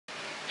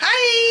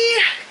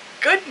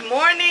Good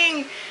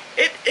morning.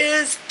 It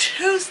is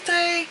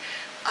Tuesday,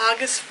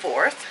 August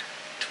 4th,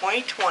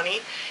 2020,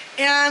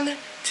 and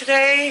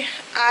today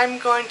I'm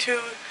going to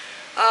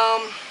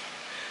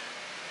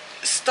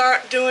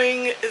start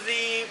doing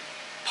the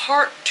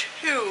part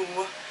 2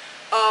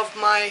 of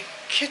my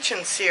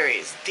kitchen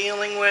series,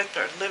 dealing with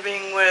or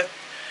living with,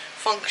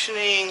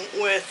 functioning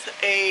with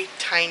a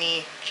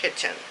tiny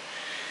kitchen.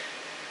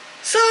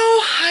 So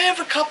I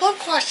have a couple of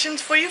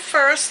questions for you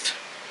first.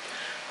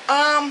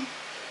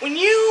 When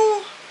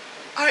you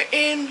are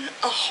in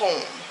a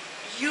home,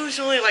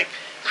 usually like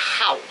a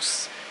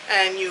house,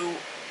 and you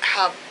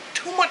have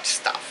too much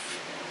stuff,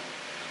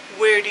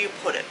 where do you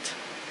put it?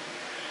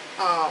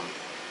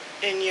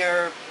 In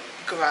your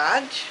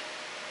garage?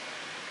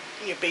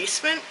 In your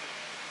basement?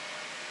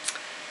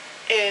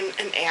 In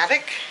an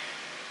attic?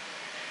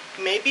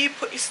 Maybe you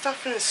put your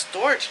stuff in a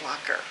storage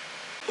locker.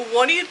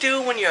 What do you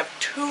do when you have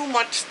too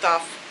much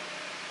stuff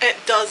and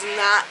it does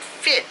not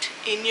fit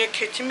in your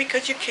kitchen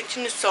because your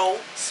kitchen is so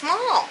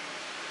small?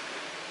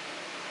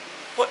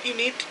 What you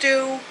need to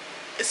do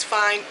is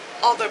find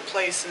other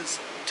places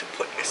to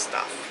put your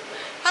stuff.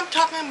 I'm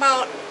talking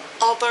about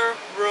other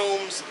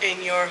rooms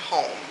in your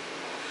home,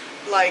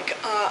 like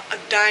a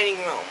dining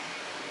room,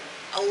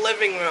 a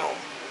living room.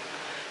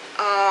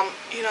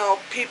 You know,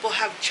 people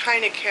have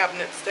china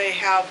cabinets, they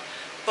have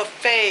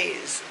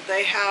buffets,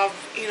 they have,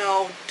 you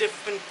know,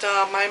 different,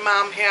 my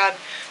mom had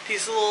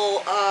these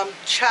little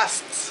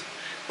chests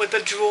with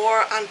a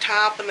drawer on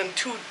top and then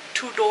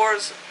two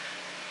doors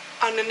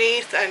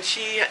underneath, and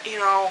she, you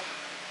know,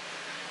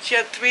 she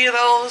had 3 of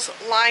those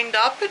lined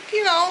up. It,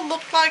 you know,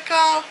 looked like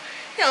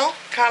you know,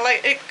 kind of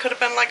like, it could have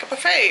been like a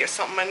buffet or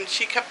something, and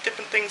she kept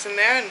different things in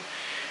there. And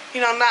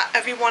you know, not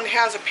everyone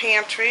has a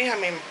pantry. I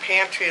mean,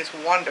 pantry is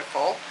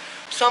wonderful.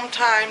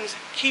 Sometimes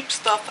keep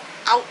stuff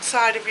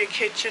outside of your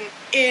kitchen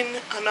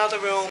in another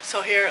room.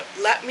 So here,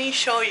 let me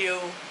show you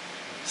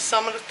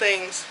some of the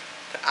things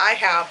that I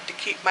have to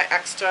keep my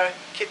extra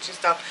kitchen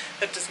stuff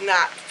that does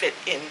not fit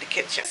in the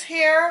kitchen. This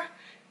here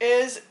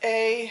is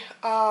a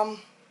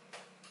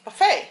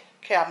buffet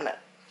cabinet.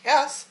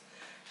 Yes,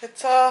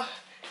 it's a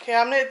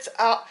cabinet.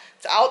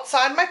 It's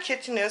outside my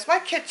kitchen. There's my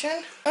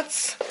kitchen.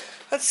 Let's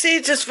see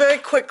just very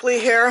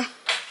quickly here.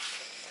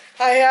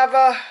 I have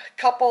a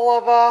couple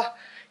of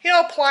you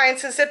know,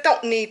 appliances that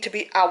don't need to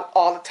be out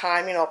all the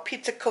time. You know,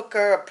 pizza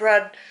cooker,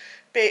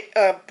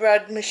 a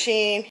bread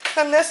machine.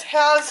 And this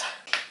has,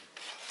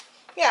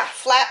 yeah,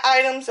 flat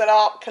items that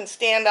all can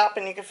stand up,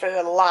 and you can fit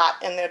a lot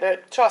in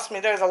there. Trust me,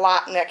 there's a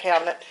lot in that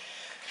cabinet.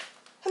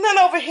 And then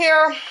over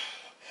here,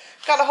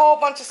 got a whole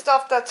bunch of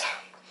stuff that's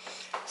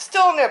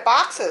still in their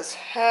boxes.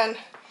 And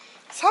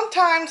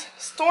sometimes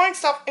storing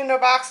stuff in their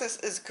boxes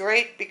is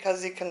great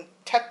because you can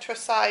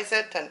Tetrasize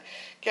it and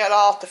get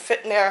all to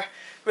fit in there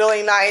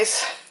really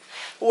nice,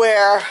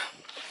 where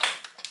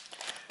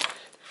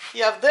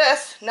you have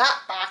this,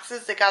 not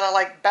boxes, they gotta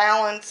like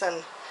balance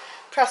and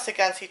press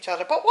against each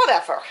other, but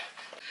whatever.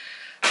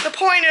 The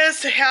point is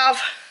to have,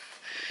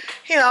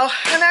 you know,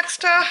 an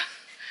extra,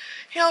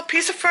 you know,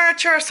 piece of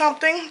furniture or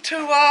something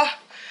to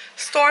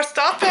store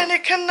stuff, and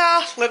it can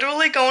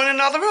literally go in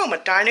another room, a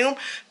dining room.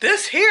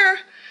 This here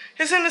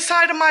is in the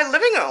side of my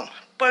living room,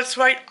 but it's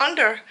right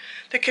under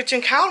the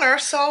kitchen counter,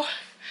 so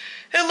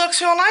it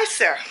looks real nice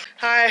there.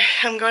 I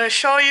am going to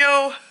show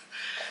you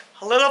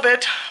a little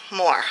bit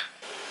more.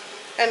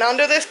 And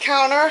under this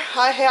counter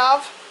I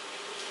have,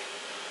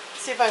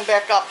 see if I can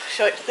back up,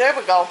 show you, there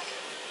we go.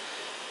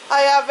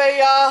 I have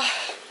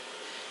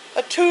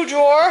a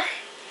 2-drawer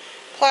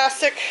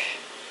plastic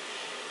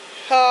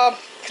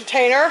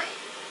container.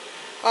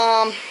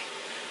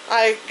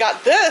 I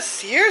got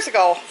this years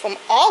ago from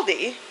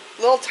Aldi,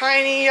 little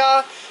tiny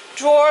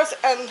drawers,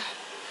 and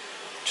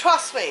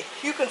trust me,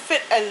 you can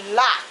fit a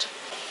lot.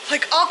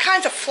 Like all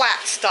kinds of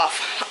flat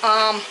stuff,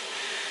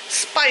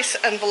 spice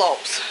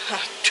envelopes,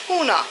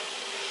 tuna,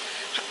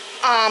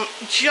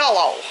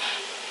 Jello,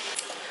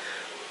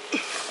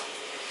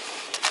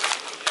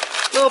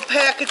 little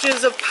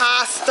packages of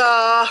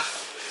pasta,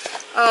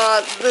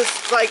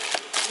 this like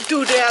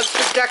doodads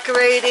for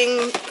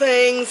decorating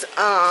things.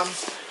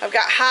 I've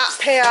got hot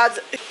pads.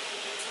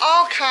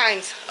 All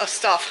kinds of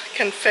stuff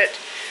can fit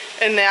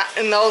in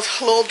those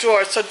little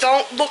drawers. So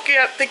don't look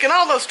at thinking,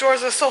 oh, those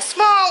drawers are so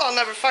small, I'll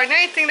never find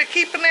anything to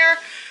keep in there.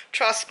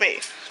 Trust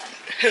me,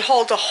 it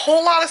holds a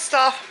whole lot of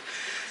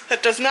stuff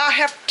that does not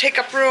have to take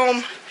up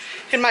room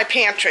in my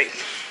pantry.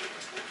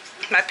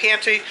 My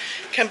pantry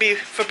can be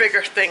for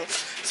bigger things.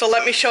 So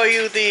let me show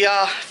you the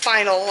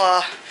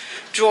final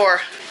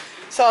drawer.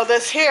 So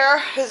this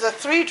here is a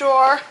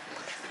 3-drawer.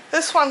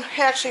 This one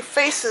actually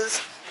faces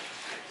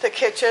the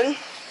kitchen.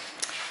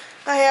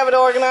 I have it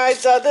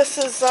organized. This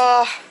is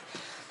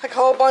like a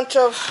whole bunch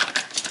of,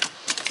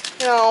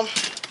 you know,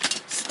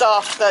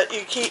 stuff that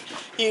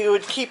you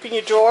would keep in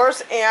your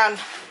drawers, and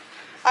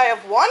I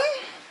have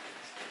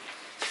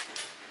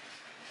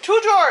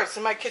 2 drawers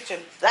in my kitchen.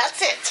 That's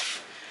it.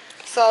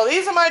 So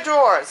these are my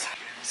drawers.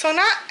 So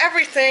not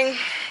everything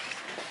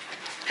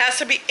has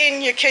to be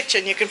in your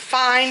kitchen. You can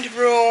find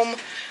room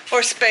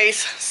or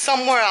space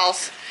somewhere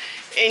else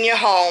in your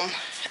home,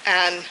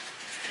 and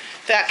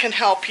that can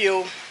help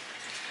you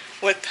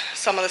with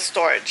some of the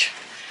storage.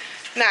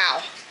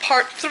 Now,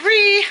 part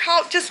 3,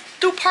 I'll just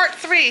do part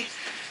 3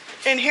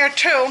 in here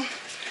too,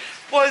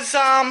 was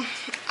I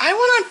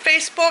went on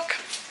Facebook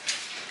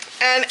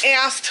and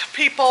asked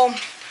people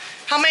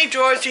how many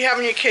drawers do you have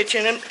in your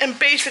kitchen, and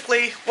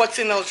basically what's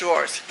in those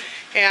drawers.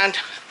 And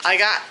I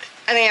got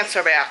an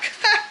answer back.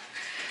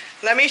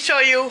 Let me show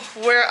you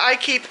where I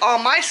keep all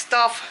my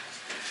stuff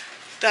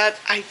that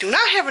I do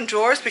not have in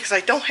drawers because I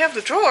don't have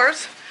the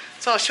drawers.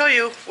 So I'll show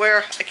you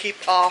where I keep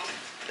all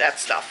that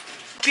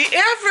stuff. The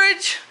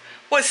average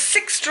was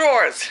 6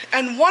 drawers,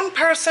 and one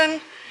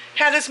person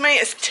had as many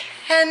as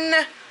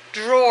 10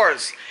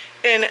 drawers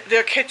in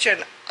their kitchen.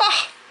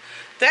 Oh,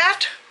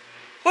 that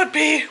would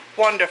be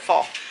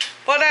wonderful.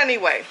 But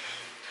anyway,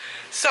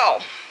 so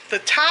the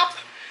top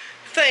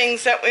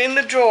things that were in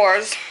the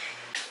drawers,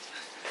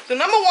 the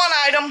number 1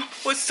 item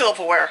was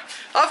silverware.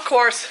 Of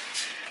course,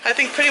 I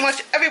think pretty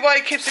much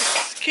everybody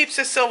keeps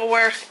their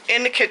silverware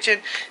in the kitchen,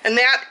 and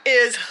that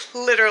is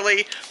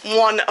literally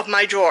one of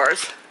my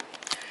drawers.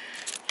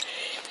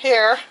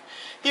 Here,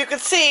 you can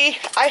see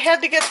I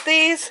had to get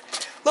these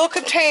little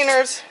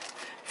containers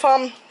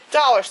from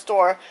dollar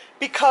store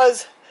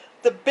because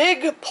the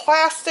big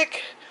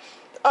plastic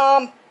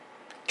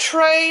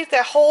tray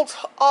that holds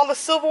all the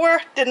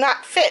silverware did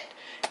not fit.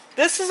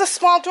 This is a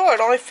small drawer.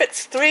 It only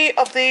fits 3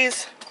 of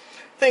these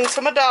things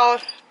from a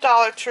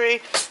Dollar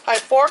Tree. I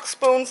have forks,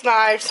 spoons,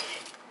 knives,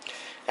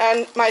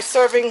 and my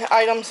serving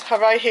items are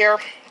right here.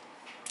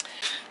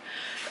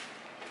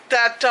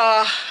 That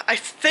I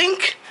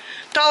think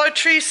Dollar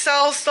Tree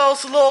sells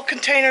those little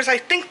containers. I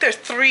think they're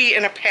 3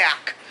 in a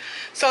pack.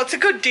 So it's a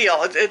good deal.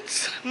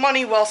 It's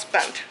money well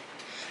spent.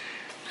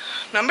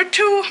 Number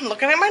 2, I'm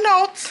looking at my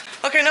notes.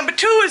 Okay, number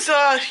 2 is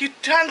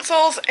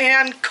utensils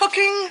and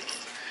cooking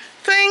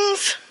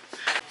things.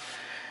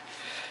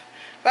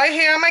 Right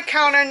here on my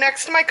counter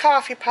next to my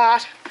coffee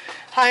pot,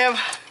 I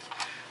have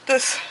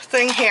this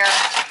thing here.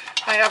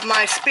 I have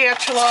my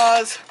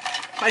spatulas,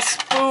 my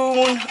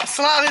spoon, a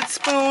slotted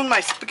spoon, my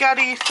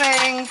spaghetti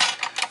thing,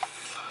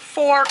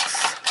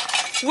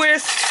 forks,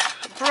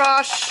 whisk,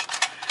 brush.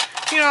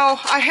 You know,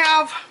 I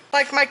have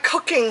like my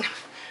cooking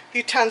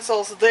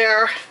utensils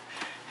there.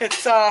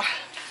 It's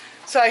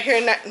right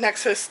here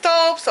next to the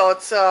stove, so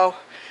it's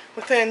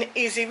within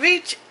easy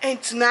reach.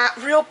 It's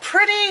not real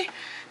pretty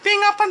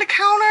being up on the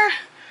counter,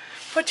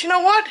 but you know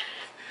what?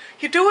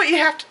 You do what you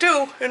have to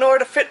do in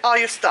order to fit all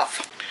your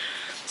stuff.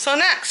 So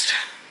next,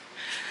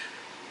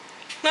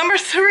 number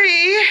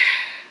 3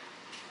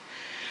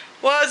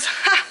 was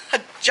a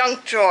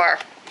junk drawer.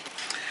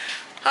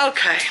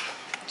 Okay,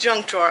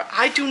 junk drawer.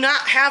 I do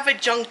not have a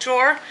junk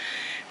drawer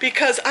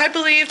because I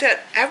believe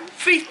that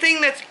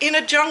everything that's in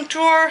a junk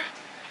drawer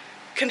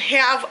can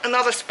have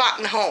another spot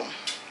in the home.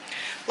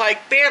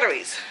 Like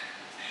batteries.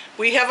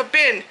 We have a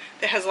bin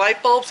that has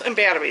light bulbs and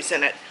batteries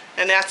in it,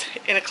 and that's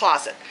in a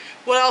closet.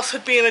 What else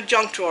would be in a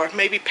junk drawer?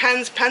 Maybe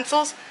pens,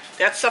 pencils.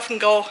 That stuff can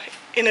go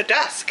in a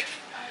desk.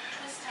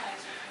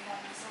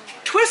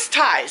 Twist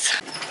ties.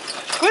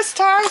 Twist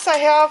ties I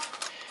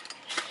have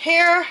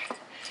here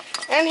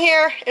and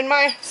here in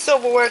my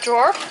silverware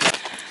drawer.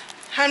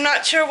 I'm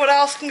not sure what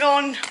else can go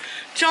in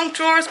junk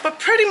drawers, but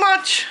pretty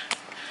much,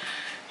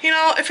 you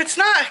know, if it's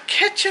not a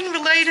kitchen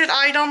related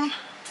item,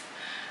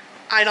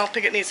 I don't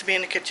think it needs to be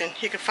in the kitchen.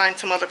 You can find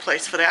some other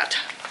place for that.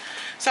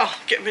 So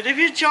get rid of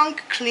your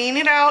junk, clean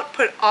it out,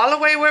 put it all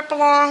away where it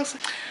belongs.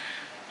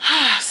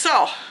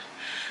 So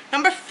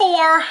number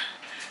 4,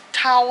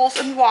 towels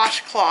and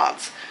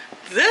washcloths.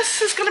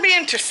 This is going to be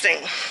interesting.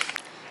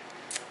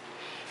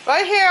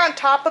 Right here on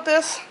top of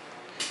this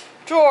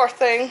drawer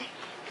thing,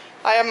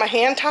 I have my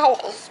hand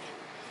towels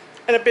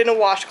and a bin of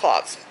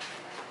washcloths.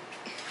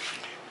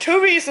 2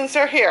 reasons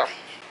they're here.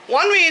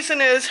 One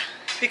reason is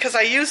because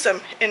I use them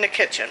in the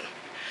kitchen.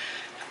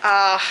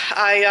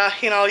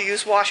 I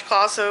use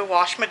washcloths to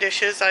wash my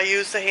dishes. I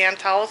use the hand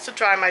towels to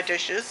dry my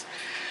dishes.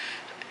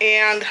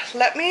 And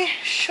let me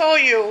show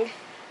you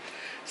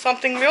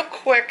something real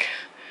quick.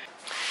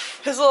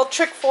 Here's a little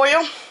trick for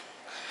you.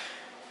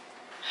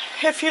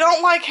 If you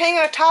don't like hanging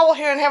a towel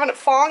here and having it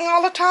falling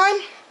all the time,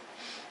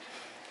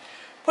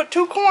 put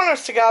 2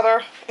 corners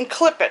together and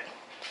clip it.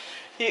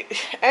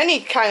 Any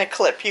kind of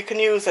clip. You can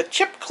use a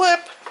chip clip,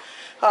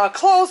 a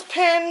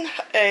clothespin,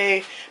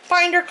 a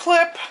binder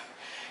clip,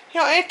 you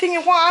know, anything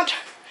you want.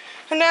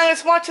 And then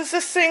as much as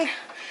this thing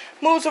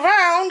moves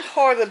around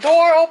or the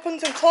door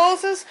opens and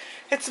closes,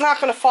 it's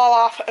not going to fall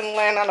off and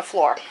land on the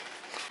floor.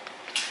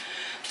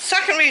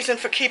 Second reason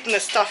for keeping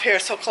this stuff here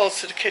so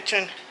close to the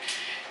kitchen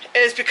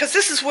is because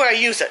this is where I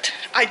use it.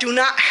 I do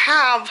not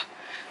have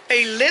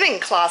a linen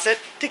closet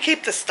to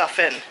keep this stuff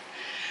in.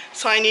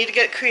 So I need to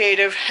get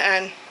creative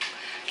and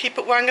keep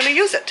it where I'm going to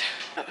use it.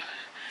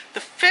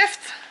 The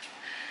 5th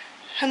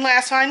and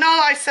last one, I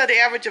know I said the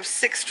average of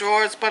 6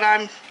 drawers, but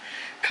I'm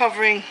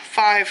covering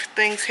 5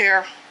 things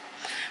here,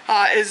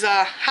 is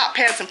hot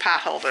pads and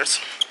pot holders.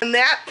 And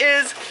that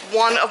is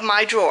one of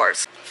my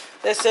drawers.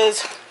 This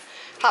is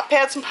hot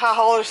pads and pot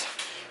holders,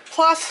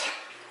 plus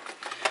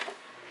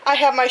I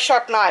have my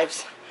sharp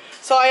knives.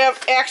 So I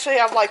actually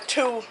have like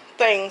 2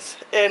 things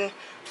in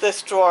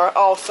this drawer.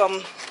 Oh,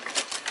 some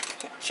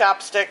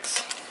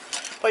chopsticks.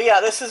 But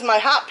yeah, this is my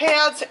hot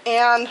pads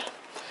and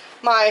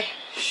my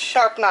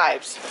sharp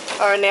knives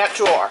are in that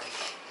drawer.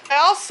 I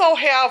also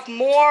have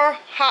more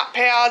hot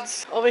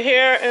pads over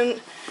here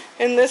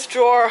in this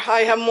drawer.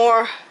 I have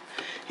more,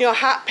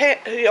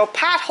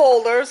 pot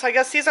holders. I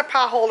guess these are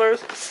pot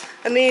holders,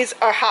 and these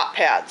are hot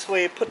pads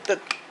where you put the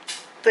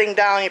thing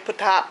down, you put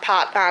the hot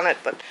pot on it.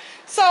 But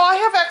so I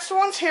have extra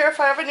ones here if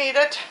I ever need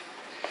it.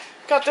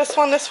 Got this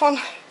one. This one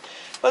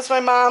was my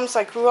mom's.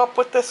 I grew up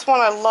with this one.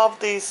 I love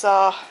these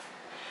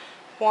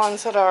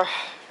ones that are,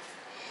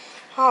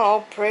 I don't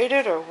know,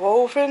 braided or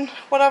woven,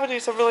 whatever.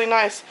 These are really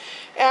nice.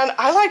 And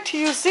I like to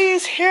use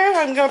these here.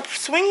 I'm going to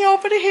swing you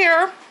over to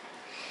here.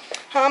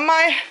 On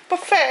my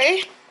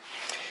buffet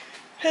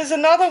is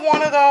another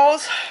one of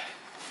those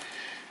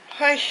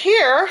right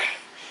here.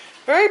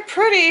 Very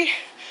pretty.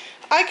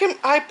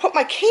 I put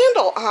my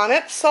candle on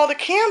it, so the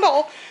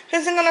candle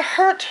isn't going to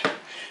hurt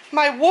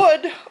my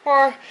wood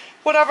or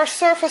whatever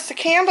surface the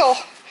candle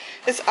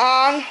is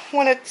on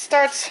when it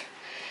starts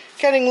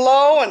getting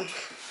low and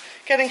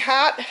getting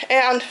hot.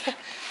 And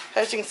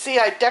as you can see,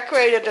 I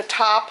decorated the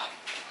top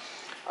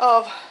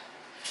of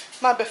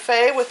my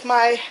buffet with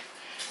my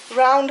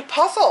round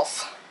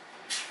puzzles.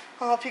 I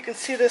don't know if you can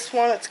see this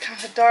one. It's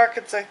kind of dark.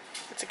 It's a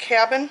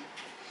cabin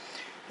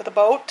with a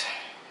boat.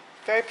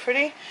 Very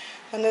pretty.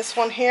 And this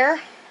one here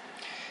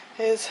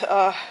is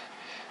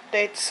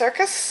Date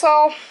Circus.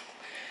 So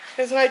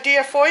here's an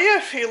idea for you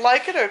if you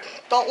like it or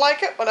don't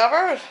like it,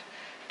 whatever.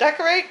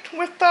 Decorate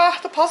with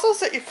the puzzles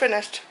that you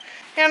finished.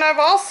 And I've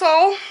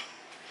also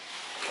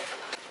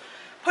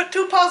put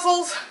 2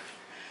 puzzles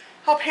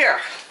up here.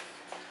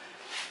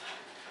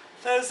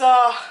 There's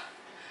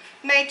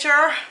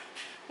nature,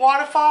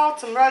 waterfall,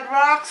 some red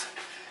rocks.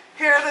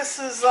 Here, this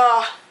is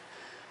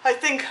I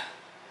think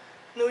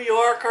New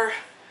York or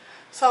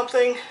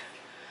something.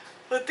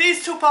 But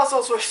these 2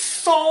 puzzles were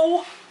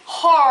so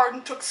hard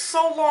and took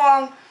so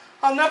long.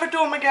 I'll never do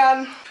them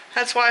again.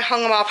 That's why I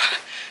hung them up.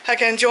 I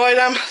can enjoy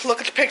them, look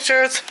at the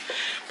pictures,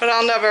 but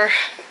I'll never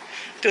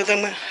do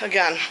them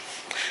again.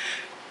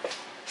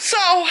 So,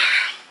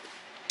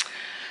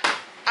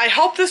 I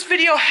hope this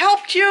video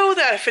helped you,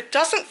 that if it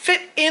doesn't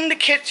fit in the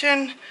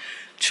kitchen,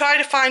 try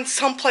to find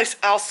someplace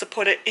else to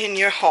put it in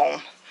your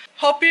home.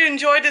 Hope you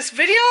enjoyed this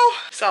video.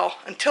 So,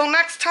 until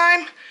next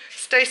time,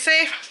 stay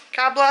safe,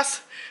 God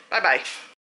bless, bye-bye.